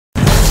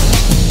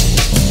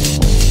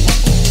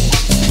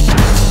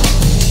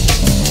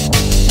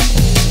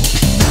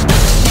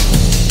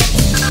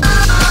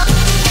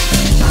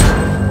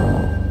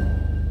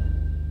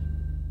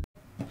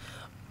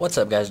What's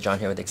up guys, John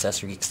here with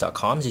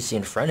AccessoryGeeks.com. As you see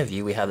in front of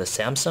you, we have the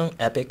Samsung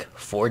Epic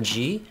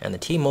 4G and the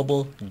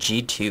T-Mobile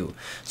G2.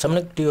 So I'm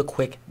going to do a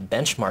quick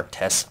benchmark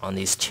test on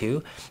these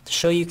two to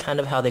show you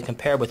kind of how they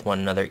compare with one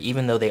another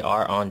even though they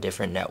are on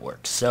different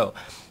networks. So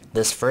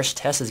this first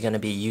test is going to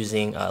be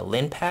using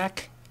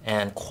Linpack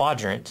and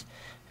Quadrant,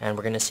 and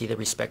we're going to see the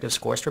respective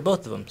scores for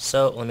both of them.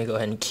 So let me go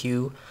ahead and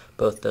queue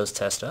both those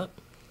tests up.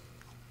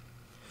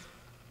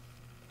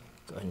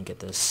 Go ahead and get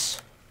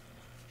this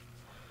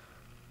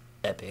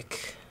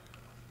Epic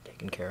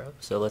taken care of.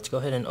 So let's go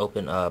ahead and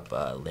open up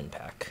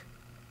Linpack.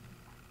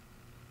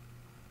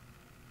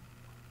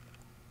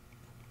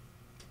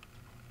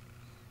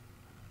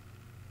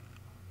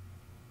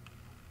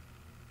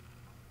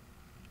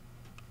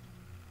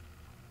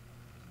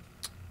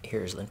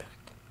 Here's Linpack.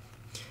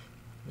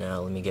 Now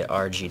let me get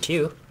our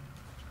G2.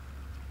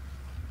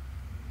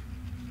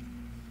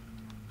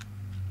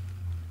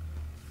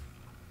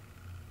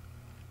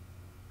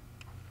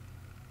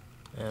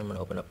 And I'm going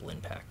to open up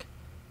Linpack.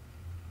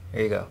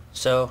 There you go.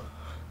 So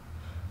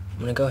I'm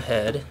going to go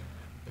ahead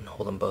and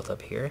hold them both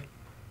up here,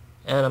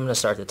 and I'm going to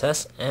start the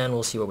test and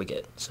we'll see what we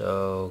get.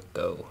 So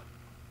go.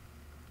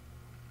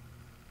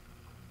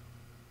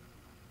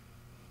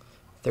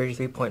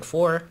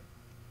 33.4,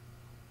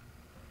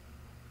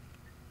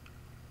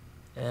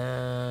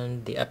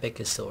 and the Epic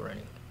is still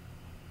running.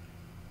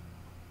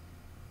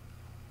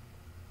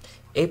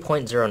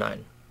 8.09.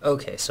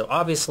 Okay, so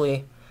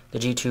obviously the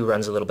G2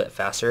 runs a little bit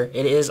faster.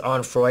 It is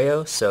on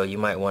Froyo, so you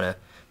might want to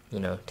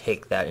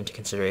take that into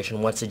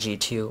consideration. Once the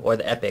G2 or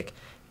the Epic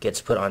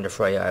gets put onto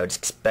Froyo, I would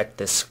expect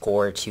this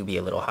score to be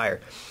a little higher.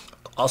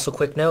 Also,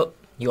 quick note,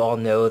 you all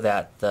know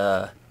that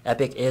the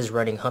Epic is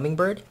running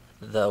Hummingbird,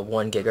 the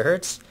 1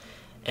 GHz,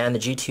 and the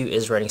G2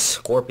 is running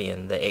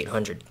Scorpion, the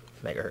 800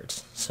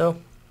 MHz.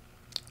 So,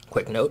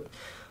 quick note,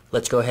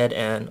 let's go ahead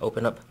and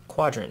open up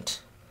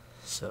Quadrant.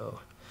 So,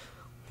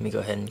 let me go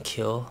ahead and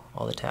kill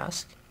all the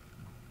tasks.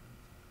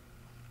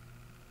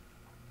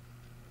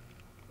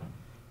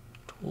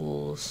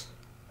 Tools,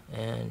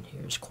 and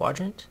here's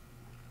Quadrant.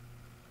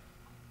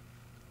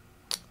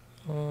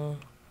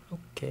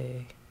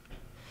 Okay,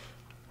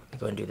 let me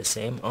go and do the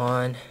same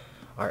on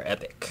our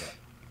Epic.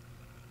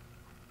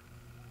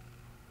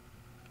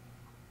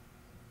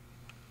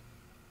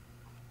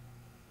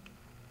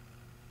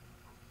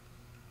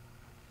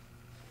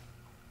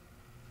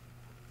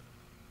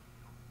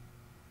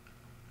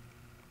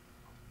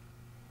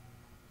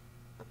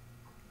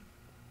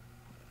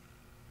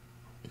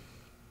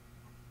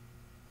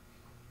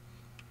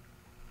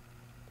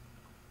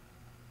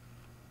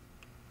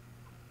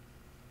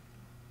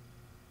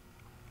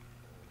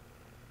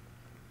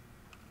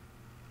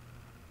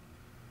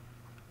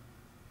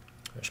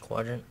 There's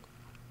Quadrant.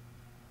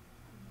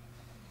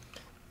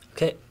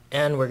 Okay,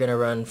 and we're going to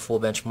run full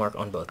benchmark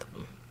on both of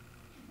them.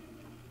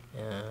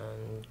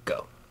 And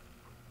go.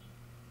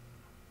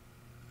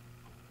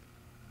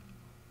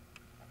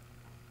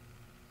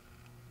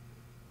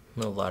 I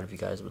know a lot of you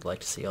guys would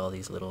like to see all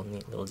these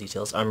neat little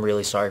details. I'm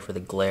really sorry for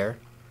the glare.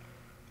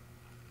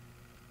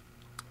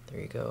 There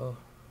you go.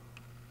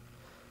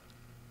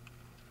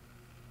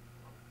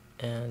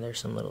 And there's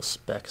some little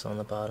specks on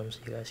the bottom so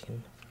you guys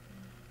can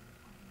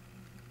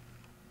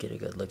get a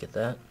good look at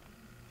that.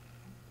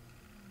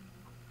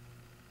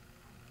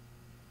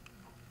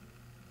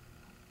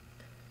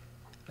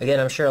 Again,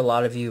 I'm sure a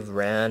lot of you have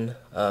ran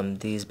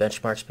these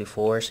benchmarks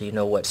before, so you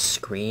know what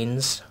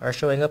screens are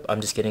showing up.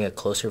 I'm just getting a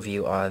closer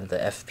view on the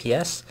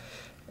FPS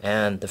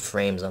and the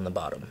frames on the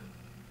bottom.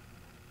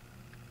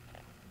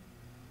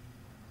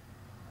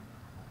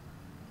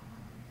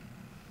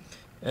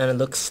 And it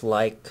looks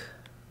like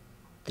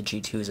the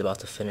G2 is about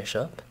to finish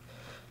up,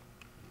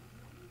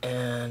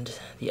 and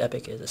the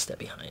Epic is a step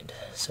behind.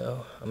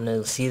 So I'm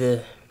going to see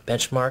the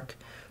benchmark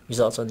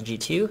results on the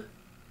G2,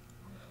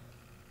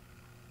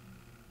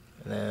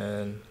 and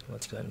then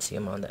let's go ahead and see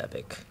them on the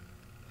Epic.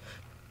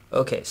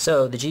 Okay,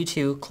 so the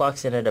G2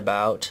 clocks in at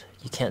about,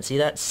 you can't see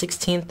that,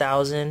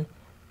 16,000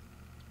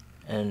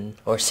 or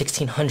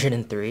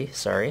 1603,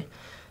 sorry,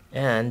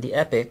 and the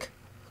Epic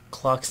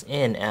clocks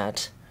in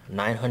at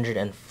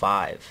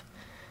 905.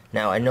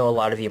 Now I know a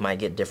lot of you might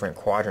get different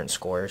Quadrant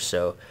scores,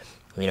 so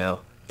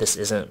this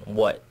isn't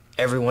what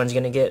everyone's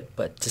going to get,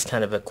 but just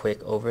kind of a quick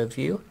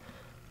overview.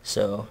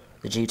 So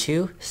the G2,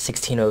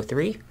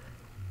 1603,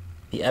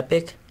 the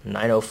Epic,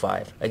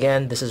 905.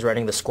 Again, this is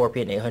running the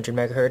Scorpion 800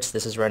 MHz,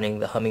 this is running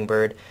the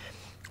Hummingbird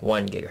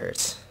 1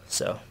 GHz.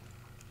 So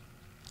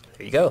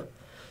there you go.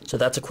 So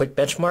that's a quick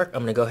benchmark.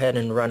 I'm going to go ahead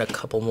and run a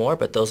couple more,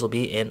 but those will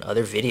be in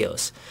other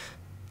videos.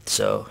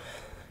 So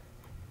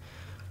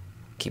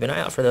keep an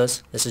eye out for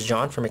those. This is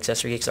John from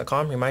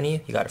AccessoryGeeks.com reminding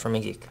you, you got it from a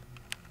geek.